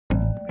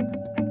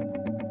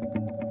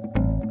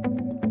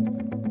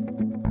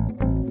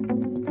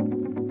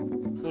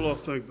Well, I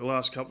think the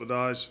last couple of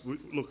days,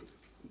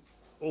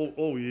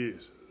 all year,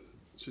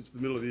 since the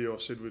middle of the year, I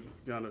said we're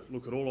going to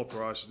look at all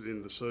operations at the end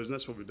of the season.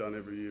 That's what we've done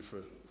every year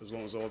for as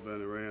long as I've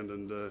been around.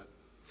 And you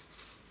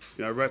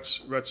know, Rats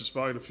has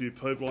spoken to a few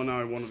people. I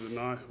know he wanted to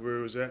know where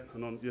he was at,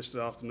 and on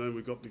yesterday afternoon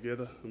we got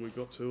together and we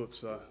got to it.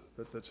 So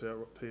that's how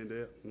it panned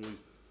out. And we,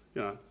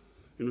 you know,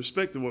 in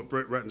respect to what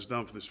Brett Ratten's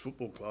done for this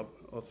football club,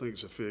 I think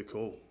it's a fair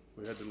call.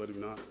 We had to let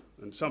him know.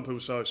 And some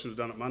people say we should have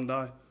done it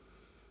Monday,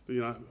 but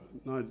you know,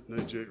 no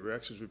knee-jerk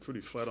reactions. We're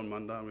pretty flat on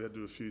Monday, and we had to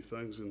do a few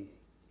things and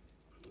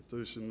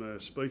do some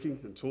speaking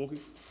and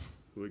talking.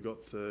 We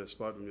spoke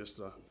to him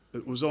yesterday.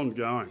 It was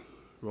ongoing,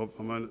 Rob.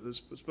 I mean, it's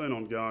been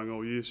ongoing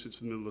all year since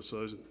the middle of the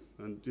season.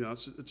 And you know,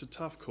 it's a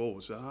tough call.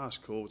 It's a harsh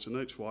call. It's an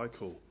each-way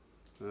call.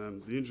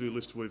 The injury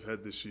list we've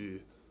had this year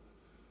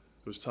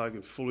was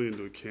taken fully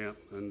into account,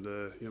 and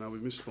you know, we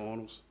missed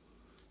finals.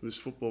 And this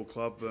football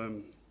club,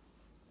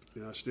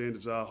 you know,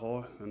 standards are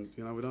high, and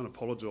you know, we don't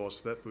apologise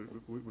for that. But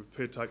we're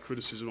prepared to take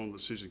criticism on the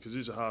decision because it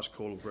is a harsh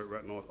call on Brett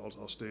Ratten.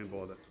 I'll stand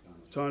by that.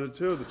 Tony, to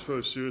tell the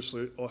truth,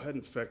 seriously, I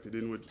hadn't factored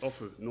in. We'd off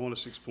a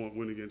 96-point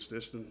win against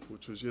Eston,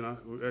 which was, you know,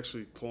 we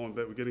actually climbed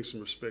back. We're getting some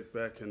respect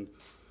back, and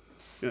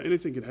you know,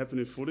 anything can happen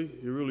in footy.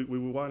 We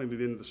were waiting to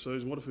the end of the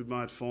season. What if we'd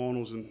made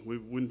finals and we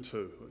win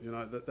two? You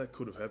know, that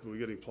could have happened. We're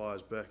getting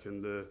players back,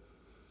 and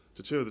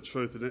to tell the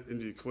truth, and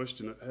into your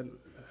question, it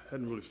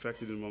hadn't really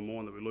factored in my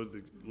mind that we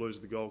lose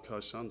the Gold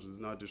Coast Suns.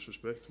 With no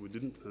disrespect, we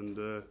didn't, and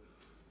the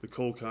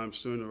call came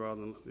sooner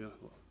rather than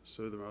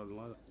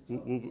later.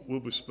 We'll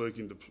be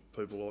speaking to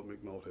people like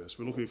Mick Malthouse.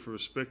 We're looking for a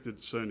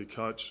respected senior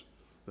coach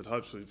that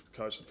hopefully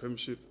coached the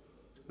premiership,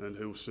 and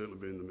he'll certainly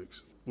be in the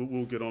mix.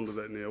 We'll get on to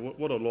that now.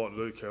 What I'd like to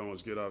do, Caroline,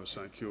 is get over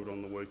St Kilda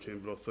on the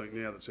weekend, but I think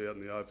now that's out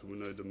in the open, we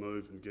need to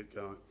move and get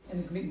going.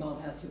 And is Mick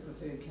Malthouse your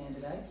preferred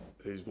candidate?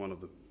 He's one of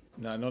them.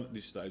 No, not at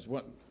this stage.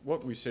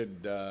 What we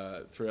said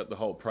throughout the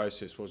whole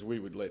process was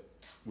we'd let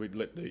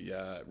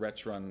the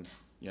Rats run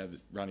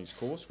his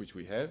course, which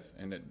we have,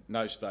 and at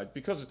no stage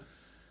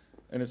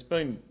and it's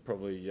been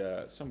probably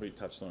somebody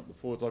touched on it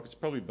before. It's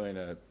probably been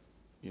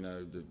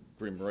the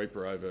Grim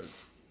Reaper over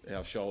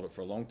our shoulder for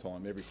a long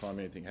time. Every time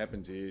anything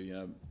happens here, you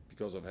know,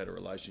 because I've had a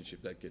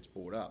relationship, that gets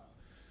brought up,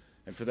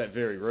 and for that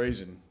very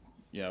reason,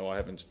 you know, I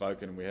haven't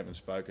spoken and we haven't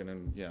spoken,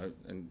 and you know,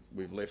 and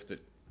we've left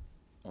it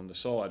on the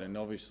side. And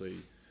obviously,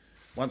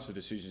 once the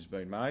decision's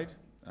been made,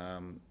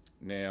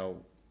 now,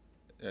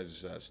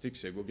 as Stick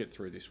said, we'll get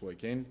through this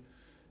weekend,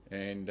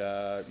 and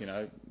you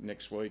know,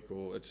 next week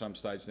or at some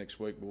stage next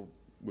week,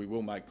 we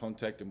will make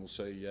contact and we'll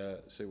see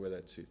where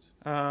that sits.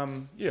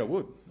 Yeah, I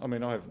would. I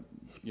mean, I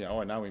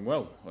know him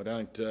well. I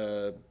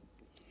don't.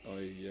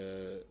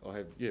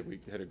 We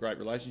had a great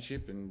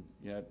relationship, and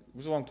you know, it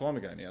was a long time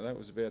ago now. That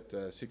was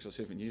about 6 or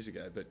 7 years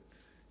ago. But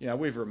you know,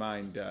 we've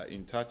remained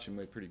in touch, and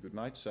we're pretty good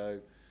mates. So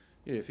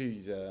yeah, if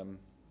he's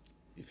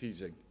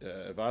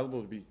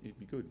available, he'd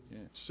be good. Yeah.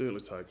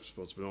 Certainly take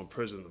responsibility. I'm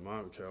president at the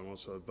moment, Caroline,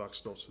 so the buck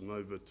stops with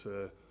me.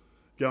 But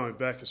going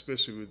back,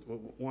 especially with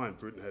Wayne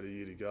Britton had a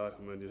year to go.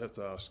 I mean, you'd have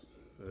to ask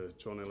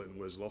John Elliott and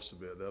Wes Lofts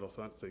about that.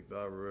 I don't think they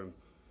were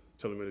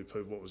telling many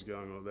people what was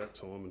going on at that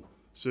time. And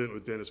certainly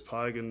with Dennis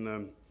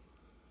Pagan,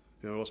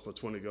 you know, lost by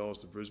 20 goals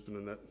to Brisbane,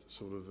 and that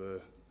sort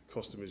of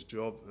cost him his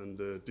job. And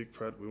Dick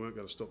Pratt, we weren't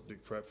going to stop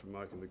Dick Pratt from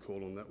making the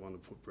call on that one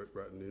and put Brett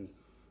Ratten in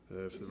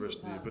for the rest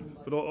of the year.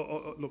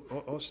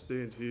 But I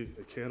stand here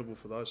accountable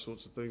for those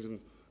sorts of things, and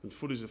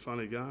footy's a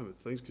funny game,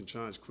 but things can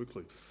change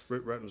quickly.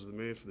 Brett Ratten was the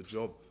man for the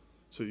job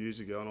 2 years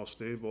ago, and I'll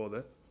stand by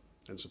that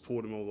and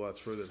support him all the way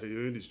through that. He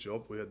earned his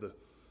job. We had the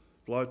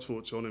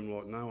blowtorch on him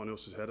like no one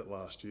else has had it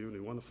last year, and he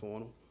won the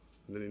final,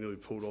 and then he nearly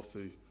pulled off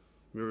the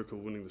miracle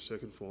winning the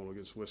second final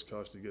against West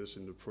Coast to get us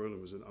into prelim.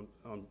 It was an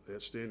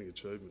outstanding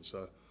achievement.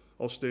 So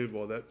I'll stand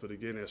by that. But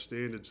again, our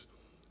standards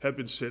have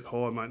been set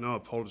high, mate. No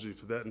apology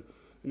for that. And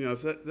you know,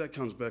 if that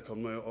comes back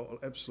on me, I'll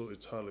absolutely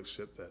totally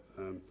accept that.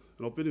 And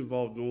I've been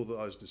involved in all of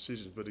those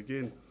decisions. But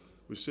again,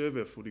 we serve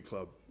our footy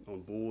club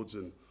on boards,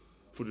 and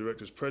footy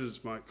directors,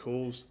 presidents make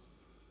calls,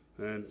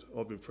 and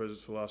I've been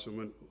president for the last.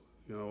 You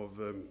know,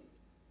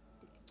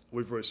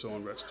 we've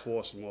re-signed Rats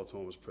twice in my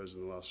time as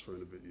president the last 3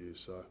 and a bit years.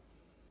 So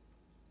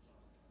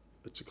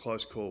it's a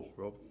close call,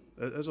 Rob.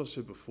 As I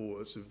said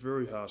before, it's a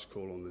very harsh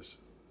call on this.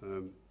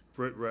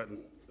 Brett Ratten,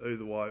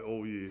 either way,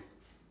 all year,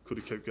 could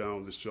have kept going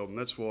with this job, and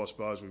that's why I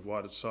suppose we've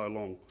waited so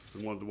long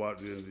and wanted to wait at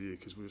the end of the year,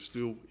 because we were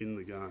still in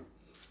the game.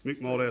 Mick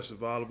Malthouse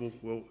available?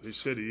 Well, he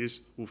said he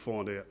is. We'll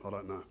find out. I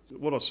don't know.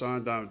 What I was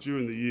saying, David,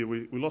 during the year,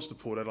 we lost to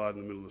Port Adelaide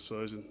in the middle of the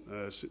season.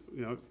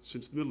 You know,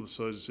 since the middle of the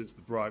season, since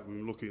the break, we've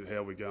been looking at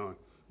how we're going.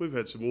 We've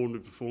had some ordinary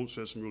performances,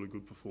 had some really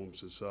good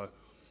performances. So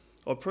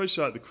I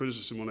appreciate the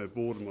criticism on our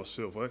board and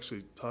myself. I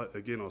actually,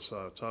 again, I say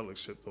I totally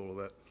accept all of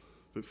that.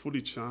 But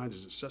footy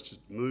changes. It's such a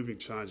moving,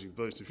 changing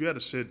beast. If you had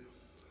said,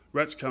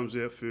 Rats comes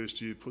out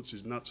first year, puts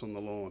his nuts on the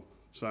line,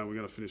 saying we're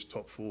going to finish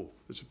top 4,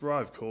 it's a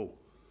brave call.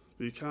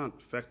 But you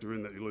can't factor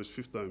in that you lose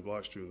 15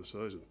 blokes during the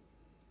season.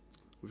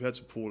 We've had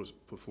some poor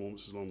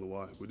performances along the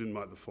way. We didn't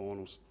make the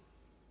finals.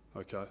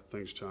 Okay,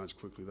 things change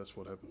quickly. That's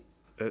what happened.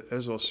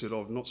 as I said,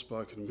 I've not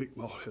spoken to Mick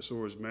Malthouse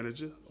or his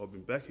manager. I've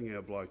been backing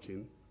our bloke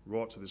in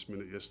right to this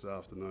minute yesterday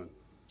afternoon.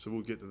 So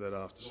we'll get to that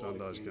after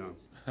Sunday's game.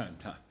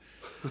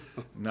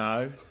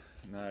 No.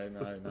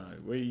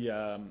 We,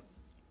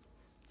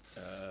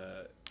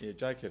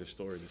 Jake had a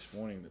story this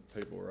morning that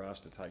people were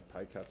asked to take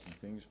pay cuts and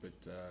things, but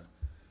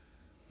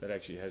that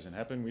actually hasn't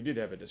happened. We did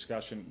have a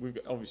discussion. We've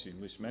got, obviously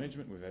in list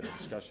management, we've had a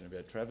discussion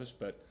about Travis,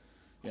 but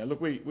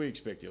look, we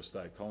expect he'll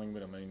stay at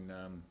Collingwood. I mean,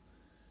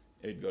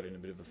 Ed got in a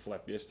bit of a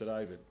flap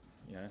yesterday, but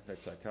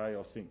that's okay.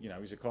 I think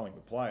he's a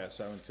Collingwood player,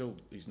 so until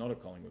he's not a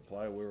Collingwood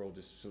player, we're all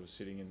just sort of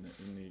sitting in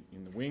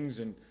the wings.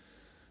 And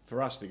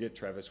for us to get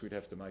Travis, we'd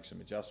have to make some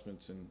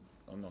adjustments, and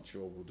I'm not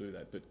sure we'll do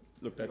that. But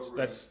look, that's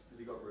have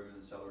you got room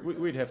in the salary?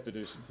 We'd have to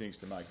do some things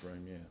to make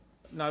room. Yeah.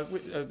 No,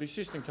 the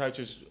assistant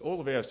coaches,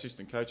 all of our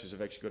assistant coaches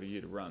have actually got a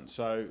year to run.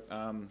 So,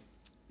 and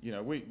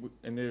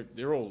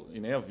they're all,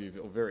 in our view,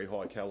 of very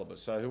high calibre.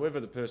 So whoever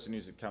the person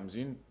is that comes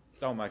in,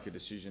 they'll make a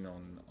decision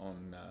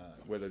on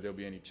whether there'll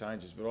be any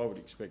changes. But I would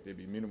expect there'd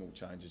be minimal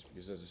changes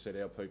because, as I said,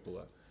 our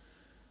people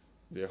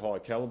they're high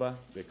calibre,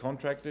 they're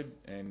contracted,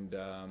 and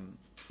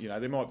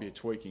there might be a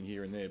tweaking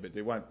here and there, but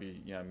there won't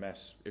be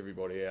mass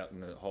everybody out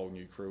and a whole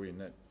new crew in.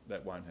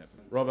 That won't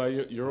happen.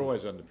 Robbo, you're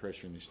always under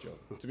pressure in this job.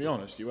 To be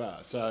honest, you are.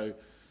 So,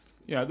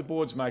 the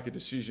boards make a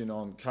decision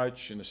on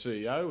coach and the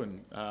CEO,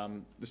 and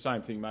the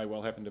same thing may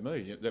well happen to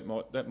me.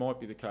 That might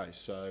be the case.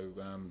 So,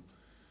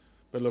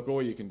 but look,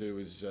 all you can do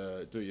is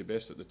do your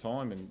best at the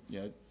time, and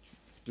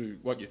do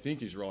what you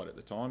think is right at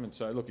the time. And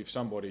so, look, if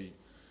somebody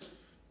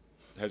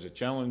has a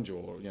challenge,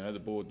 or the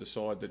board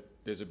decide that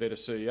there's a better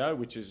CEO,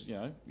 which is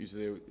is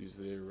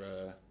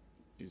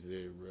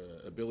their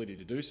ability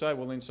to do so,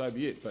 well then so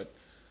be it. But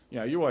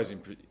you're always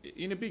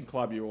in a big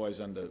club, you're always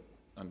under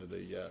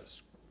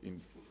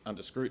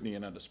scrutiny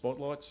and under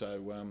spotlight. So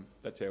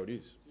that's how it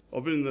is.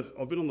 I've been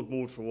on the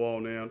board for a while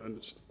now,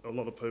 and a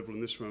lot of people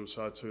in this room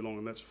say too long,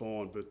 and that's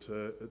fine. But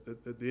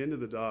at the end of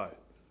the day,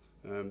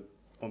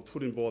 I'm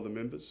put in by the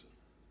members.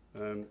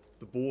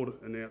 The board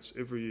announce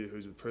every year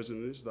who the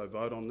president is. They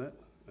vote on that.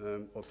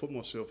 I put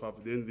myself up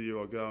at the end of the year.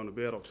 I go in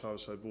about October,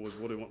 say, boys,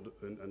 what do you want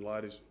and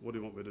ladies, what do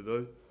you want me to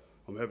do?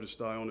 I'm happy to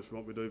stay on if you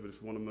want me to, but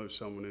if you want to move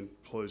someone in,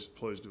 please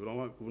do it. I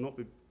will not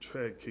be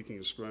dragged kicking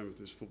and screaming with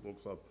this football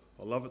club.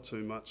 I love it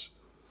too much.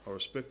 I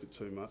respect it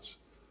too much.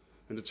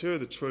 And to tell you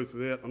the truth,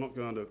 I'm not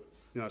going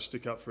to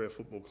stick up for our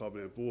football club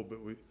and our board, but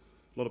a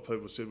lot of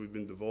people said we've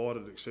been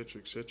divided,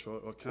 etc., etc.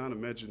 I can't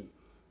imagine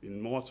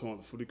in my time at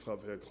the footy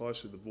club how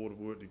closely the board have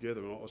worked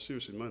together. And I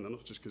seriously mean that,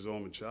 not just because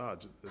I'm in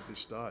charge at this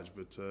stage,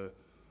 but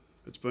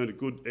it's been a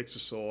good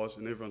exercise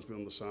and everyone's been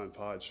on the same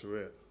page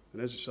throughout.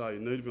 And as you say, you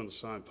need to be on the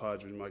same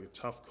page when you make a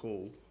tough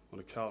call on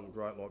a Carlton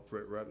great like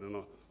Brett Ratten. And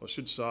I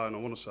should say, and I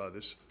want to say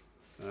this,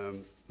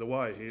 the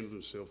way he handled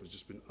himself has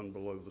just been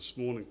unbelievable. This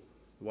morning,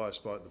 the way he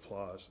spoke to the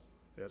players,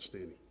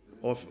 outstanding.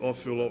 I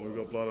feel like we've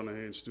got blood on our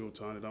hands still,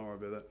 Tony. Don't worry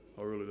about that.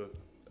 I really do.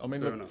 I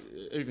mean, look,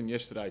 even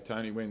yesterday,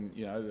 Tony, when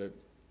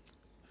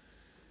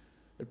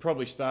it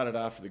probably started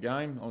after the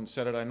game on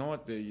Saturday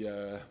night.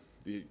 The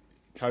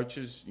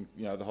coaches,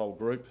 the whole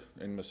group,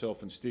 and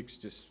myself and Sticks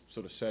just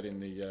sort of sat in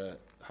the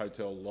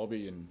hotel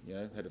lobby and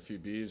had a few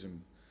beers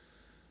and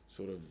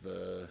sort of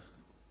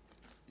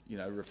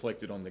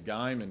reflected on the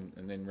game.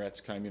 And then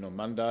Rats came in on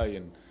Monday,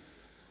 and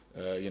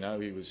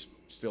he was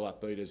still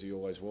upbeat as he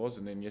always was.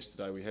 And then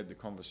yesterday we had the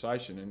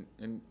conversation,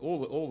 and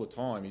all the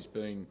time he's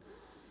been,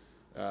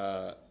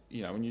 and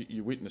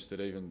you witnessed it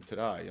even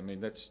today. I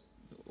mean, that's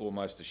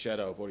almost a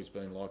shadow of what he's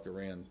been like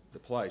around the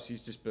place.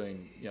 He's just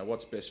been,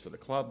 what's best for the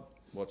club,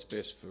 what's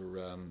best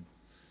for,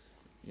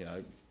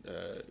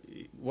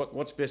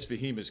 what's best for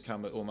him has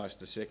come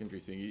almost a secondary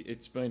thing.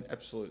 It's been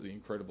absolutely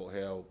incredible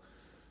how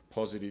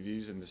positive he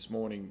is. And this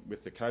morning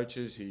with the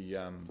coaches, he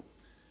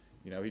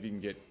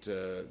didn't get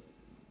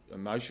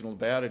emotional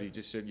about it. He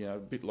just said, a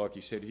bit like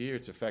he said here,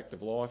 it's a fact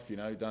of life.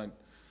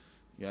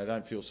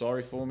 Don't feel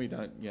sorry for me.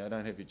 Don't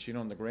have your chin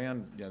on the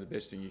ground. The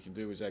best thing you can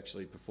do is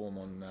actually perform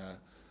on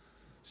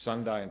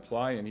Sunday and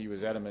play. And he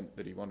was adamant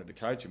that he wanted to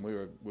coach, and we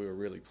were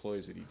really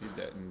pleased that he did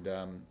that. And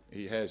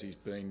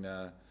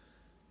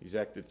he's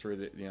acted through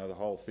the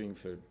whole thing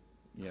for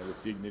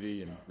with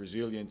dignity and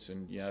resilience,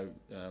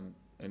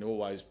 and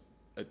always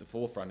at the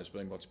forefront has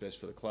been what's best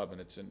for the club, and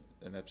it's an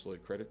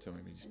absolute credit to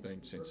him. He's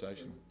been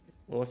sensational.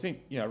 Well, I think,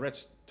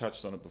 Rats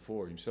touched on it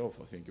before himself.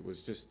 I think it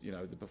was just,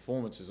 the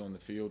performances on the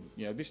field.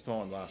 This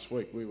time last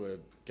week, we were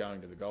going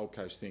to the Gold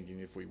Coast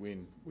thinking if we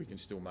win, we can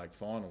still make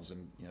finals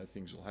and,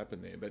 things will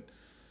happen there. But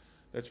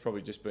that's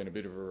probably just been a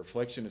bit of a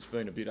reflection. It's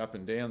been a bit up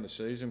and down the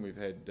season. We've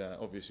had,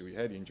 obviously we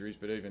had injuries,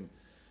 but even,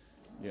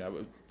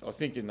 I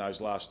think in those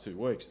last 2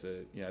 weeks,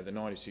 the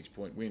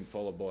 96-point win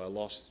followed by a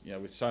loss,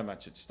 with so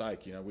much at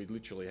stake, we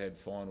literally had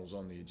finals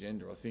on the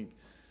agenda. I think,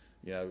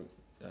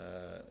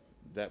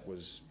 that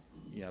was,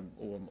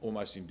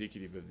 almost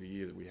indicative of the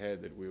year that we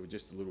had, that we were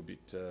just a little bit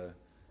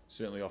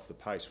certainly off the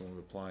pace when we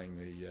were playing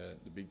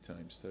the big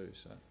teams too.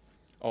 So,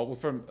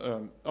 from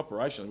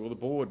operationally, the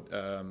board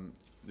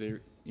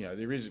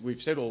there is.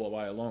 We've said all the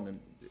way along, and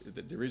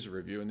that there is a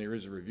review, and there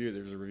is a review.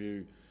 There's a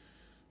review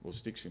well,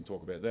 Sticks can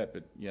talk about that,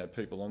 but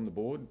people on the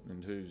board,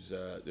 and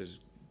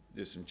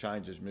there's some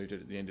changes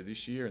mooted at the end of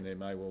this year, and there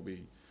may well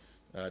be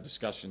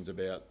discussions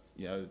about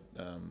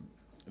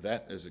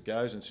that as it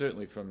goes, and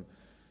certainly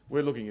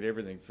we're looking at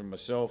everything from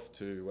myself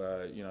to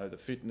the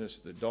fitness,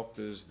 the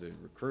doctors, the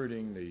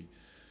recruiting, the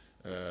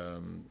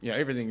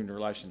everything in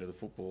relation to the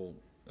football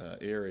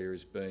area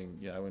is being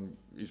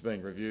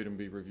reviewed and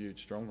be reviewed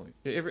strongly.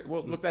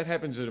 Look, that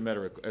happens as a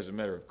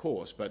matter of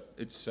course, but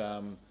it's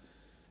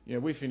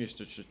we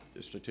finished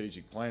a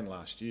strategic plan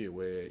last year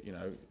where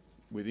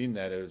within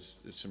that is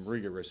some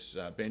rigorous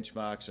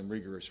benchmarks and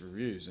rigorous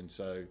reviews, and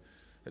so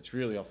it's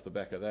really off the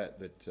back of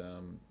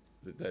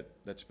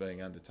that's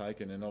being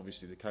undertaken, and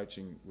obviously the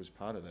coaching was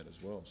part of that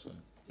as well. So.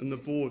 And the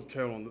board,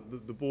 Caroline,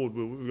 the board,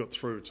 we've got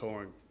 3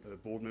 retiring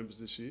board members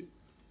this year,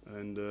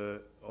 and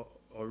the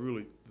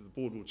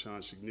board will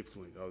change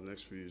significantly over the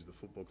next few years. The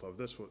football club.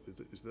 That's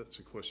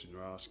a question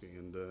you're asking,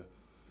 and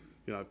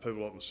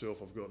people like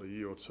myself, I've got a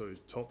year or 2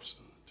 tops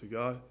to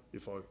go.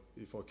 If I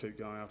keep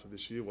going after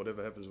this year,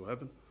 whatever happens will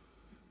happen,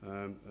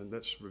 and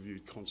that's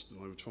reviewed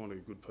constantly. We're trying to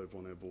get good people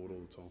on our board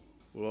all the time.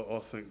 Well, I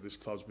think this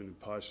club's been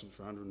impatient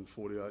for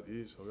 148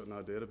 years. I've got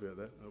no doubt about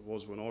that. It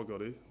was when I got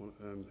here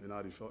in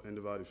 85, end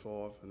of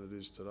 85, and it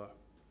is today.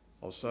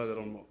 I'll say that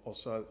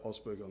I'll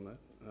speak on that.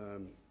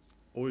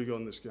 All you got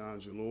in this game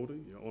is your loyalty,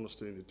 your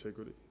honesty and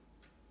integrity.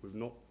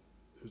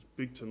 It's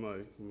big to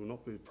me, we will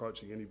not be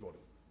approaching anybody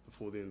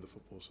before the end of the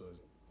football season.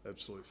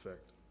 Absolute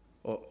fact.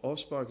 I've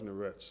spoken to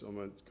Rats. I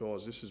mean,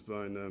 guys, this has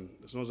been,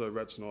 it's not as though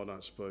Rats and I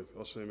don't speak.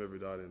 I see him every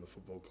day in the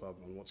football club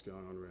on what's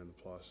going on around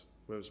the place.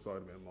 We haven't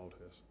spoken about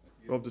Malthouse.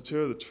 Rob, to tell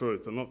you the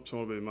truth, I'm not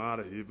trying to be a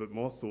martyr here, but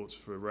my thoughts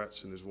for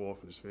Rats and his wife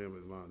and his family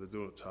at the moment, they're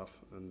doing it tough,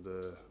 and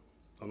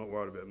I'm not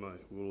worried about me.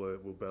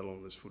 We'll battle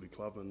on this footy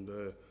club, and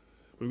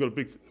we've got a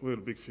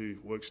big few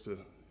weeks to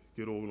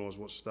get organised.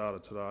 What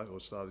started today or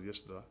started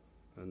yesterday,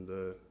 and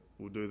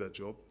we'll do that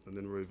job and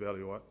then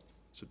reevaluate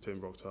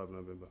September, October,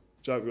 November.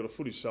 Joe, we've got a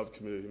footy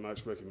subcommittee who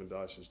makes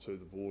recommendations to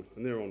the board,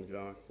 and they're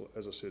ongoing.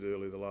 As I said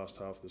earlier, the last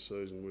half of the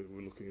season,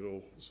 we're looking at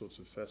all sorts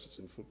of facets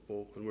in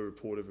football, and we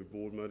report every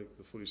board meeting,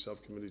 the footy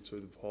subcommittee, to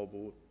the whole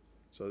board,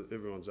 so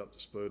everyone's up to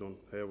speed on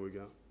how we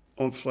go.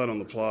 I'm flat on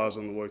the players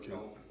on the weekend.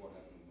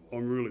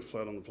 I'm really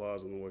flat on the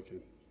players on the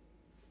weekend.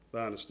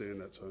 They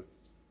understand that too.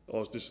 I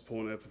was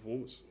disappointed in our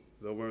performance.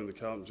 They were wearing the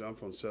Carlton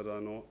jumper on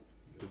Saturday night,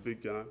 a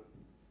big game,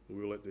 and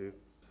we were let down.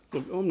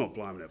 Look, I'm not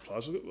blaming our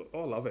players. I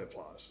love our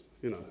players,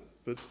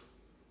 but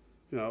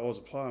I was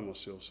a player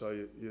myself,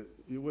 so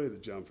you wear the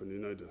jumper and you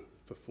need to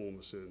perform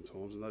at certain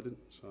times, and they didn't.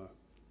 So,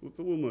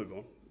 but we'll move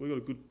on. We've got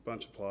a good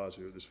bunch of players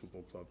here at this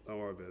football club. Don't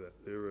worry about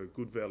that. They're a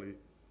good value,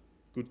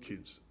 good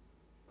kids,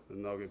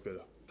 and they'll get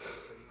better.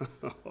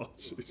 Oh,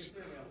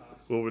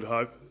 well, we'd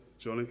hope,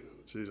 Johnny.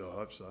 Geez, I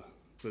hope so.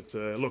 But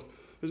look,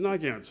 there's no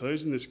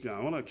guarantees in this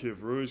game. I don't care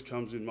if Ruse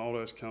comes in,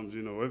 Malthouse comes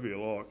in, or whoever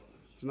you like.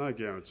 There's no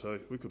guarantee.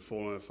 We could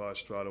fall on our face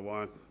straight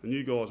away, and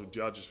you guys would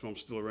judge us if I'm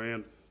still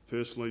around.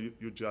 Personally,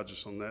 you'll judge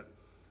us on that.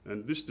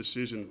 And this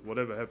decision,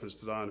 whatever happens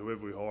today and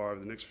whoever we hire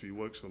over the next few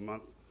weeks or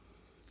month,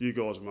 you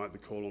guys will make the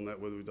call on that,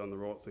 whether we've done the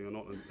right thing or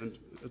not. And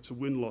it's a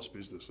win-loss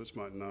business. Let's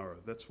make it narrow.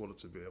 That's what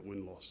it's about,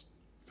 win-loss.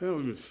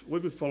 Apparently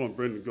we've been following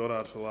Brendan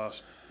Goddard for the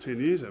last 10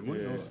 years, haven't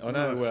we? Yeah, I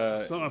know.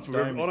 It's not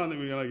for I don't think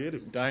we're going to get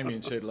him.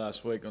 Damien said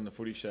last week on the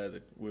footy show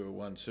that we were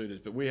one suitors,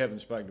 but we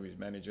haven't spoken to his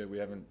manager. We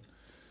haven't,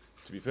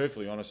 to be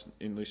perfectly honest,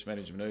 in this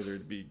management either.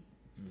 It'd be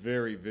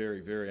very, very,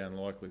 very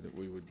unlikely that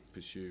we would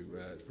pursue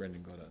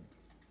Brendan Goddard.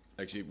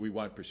 Actually, we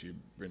won't pursue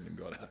Brendan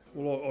Goddard.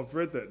 Well, I've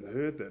read that and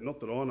heard that, not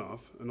that I know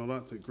of, and I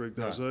don't think Greg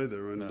does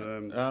either.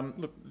 And no.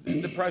 Look,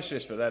 the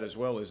process for that as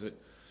well is that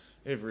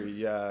every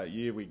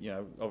year we,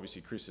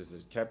 obviously Chris is the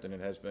captain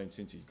and has been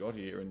since he got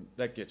here, and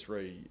that gets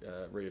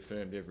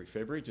reaffirmed every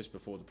February just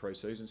before the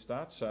pre-season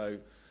starts. So,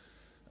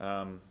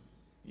 I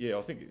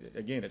think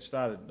again it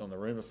started on the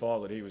rumour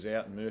file that he was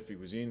out and Murphy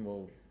was in.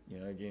 Well,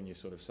 again you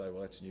sort of say,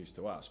 well, that's news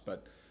to us,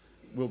 but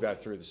we'll go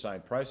through the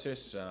same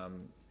process.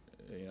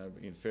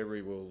 In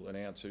February we'll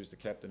announce who's the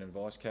captain and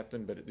vice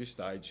captain, but at this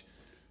stage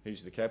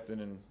he's the captain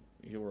and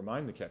he'll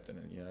remain the captain.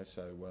 And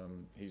so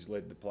he's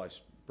led the place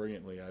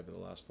brilliantly over the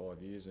last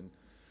 5 years,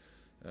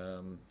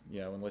 and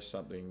unless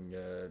something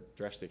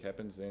drastic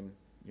happens, then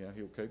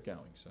he'll keep going.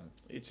 So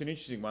it's an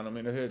interesting one. I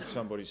mean, I heard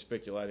somebody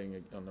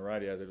speculating on the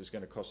radio that it was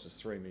going to cost us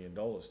 $3 million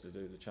to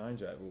do the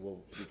changeover.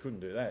 Well, we couldn't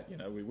do that.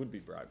 We would be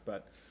broke,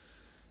 but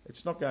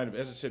it's not going to be,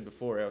 as I said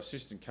before, our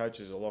assistant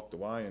coaches are locked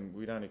away, and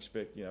we don't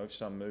expect, if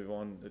some move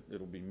on,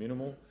 it'll be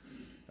minimal.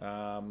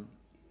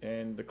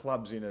 And the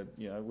club's in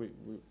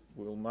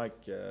we'll make,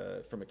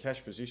 from a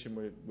cash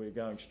position, we're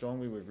going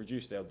strongly. We've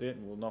reduced our debt,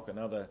 and we'll knock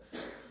another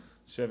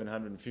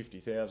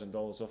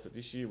 $750,000 off it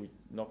this year. We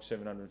knocked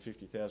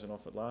 $750,000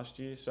 off it last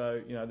year. So,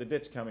 the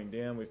debt's coming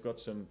down. We've got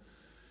some,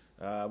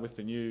 with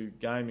the new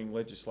gaming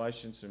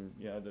legislation,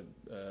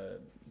 the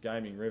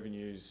gaming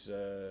revenues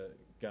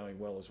going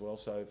well as well.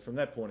 So from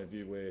that point of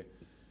view,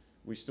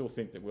 we still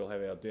think that we'll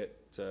have our debt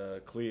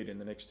cleared in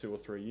the next 2 or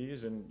 3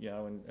 years, and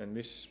and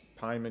this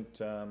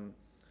payment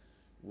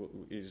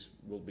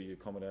will be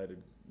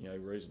accommodated,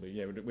 reasonably.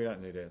 Yeah, we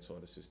don't need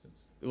outside assistance.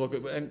 Look,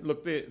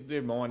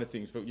 they're minor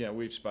things, but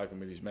we've spoken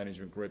with his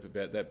management group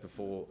about that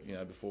before.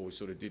 Before we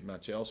sort of did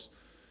much else.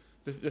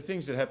 The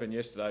things that happened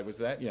yesterday was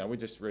that we're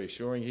just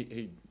reassuring.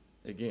 He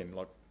again,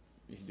 like,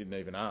 he didn't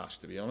even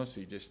ask, to be honest.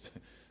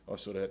 I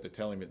sort of had to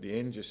tell him at the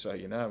end, just so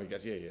you know. He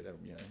goes, yeah,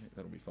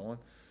 that'll be fine.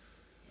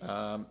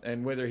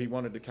 And whether he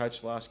wanted to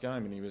coach the last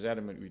game, and he was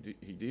adamant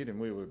he did, and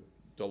we were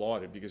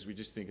delighted because we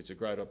just think it's a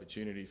great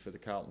opportunity for the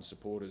Carlton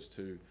supporters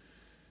to,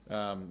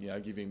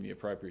 give him the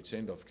appropriate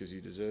send-off because he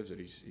deserves it.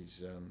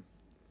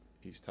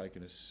 He's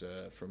taken us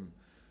from,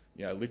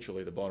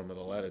 literally the bottom of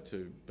the ladder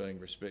to being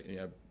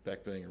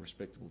back being a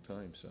respectable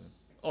team. So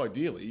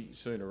ideally,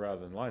 sooner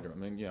rather than later. I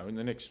mean, in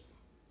the next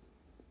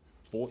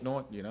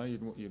fortnight,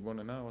 you'd want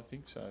to know. I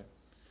think so.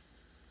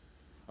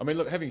 I mean,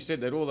 look, having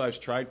said that, all those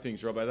trade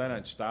things, Robbo, they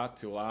don't start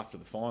till after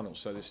the finals,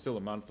 so there's still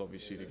a month,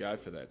 obviously, to go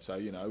for that. So,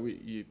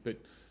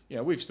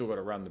 we've still got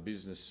to run the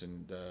business,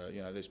 and,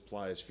 there's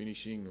players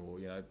finishing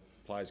or,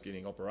 players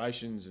getting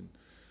operations and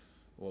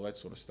all that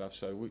sort of stuff.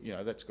 So,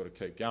 that's got to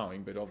keep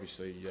going, but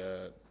obviously,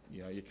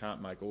 you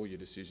can't make all your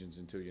decisions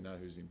until you know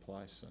who's in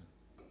place. So.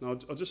 No,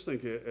 I just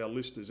think our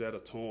list is at a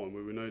time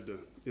where we need to,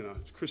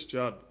 Chris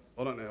Judd,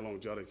 I don't know how long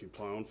Juddy can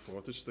play on for.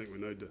 I just think we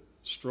need to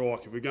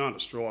strike. If we're going to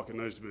strike, it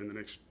needs to be in the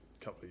next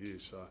couple of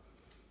years. So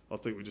I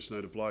think we just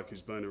need a bloke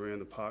who's been around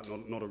the park,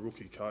 not a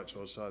rookie coach.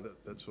 I'd say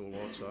that's all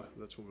I'd say.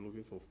 That's what we're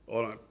looking for.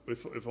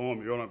 If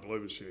I'm you, I don't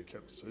believe in shared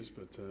captaincies,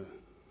 but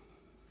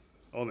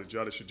I think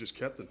Juddy should just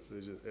captain.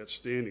 He's an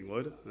outstanding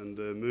leader, and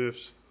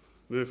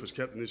Murph was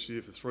captain this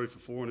year for 3 for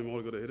 4, and he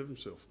might have got ahead of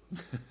himself.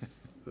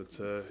 But,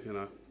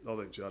 I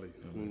think Juddy,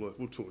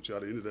 we'll talk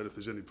Juddy into that if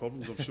there's any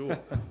problems, I'm sure.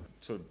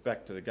 Sort of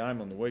back to the game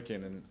on the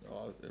weekend, and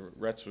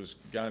Rats was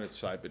going to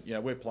say, but,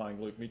 we're playing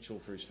Luke Mitchell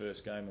for his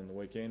first game on the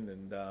weekend,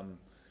 and,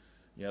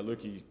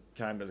 Lukey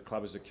came to the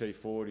club as a key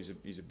forward.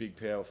 He's a big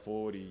power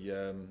forward.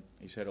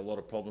 He's had a lot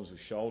of problems with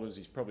shoulders.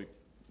 He's probably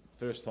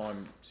first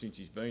time since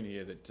he's been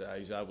here that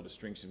he's able to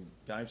string some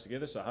games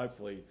together, so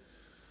hopefully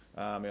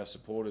our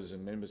supporters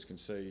and members can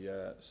see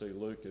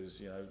Luke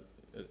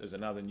as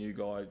another new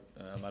guy.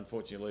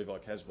 Unfortunately, Levi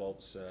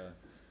Casbolt's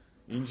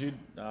injured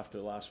after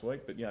last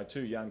week, but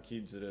 2 young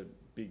kids that are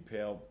big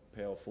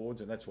power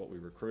forwards, and that's what we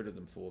recruited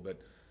them for. But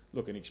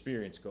look, an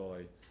experienced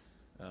guy,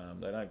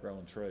 they don't grow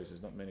on trees.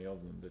 There's not many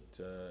of them,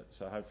 but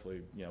so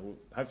hopefully,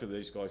 hopefully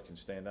these guys can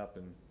stand up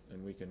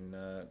and we can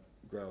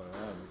grow our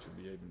own,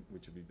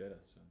 which would be better.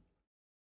 So.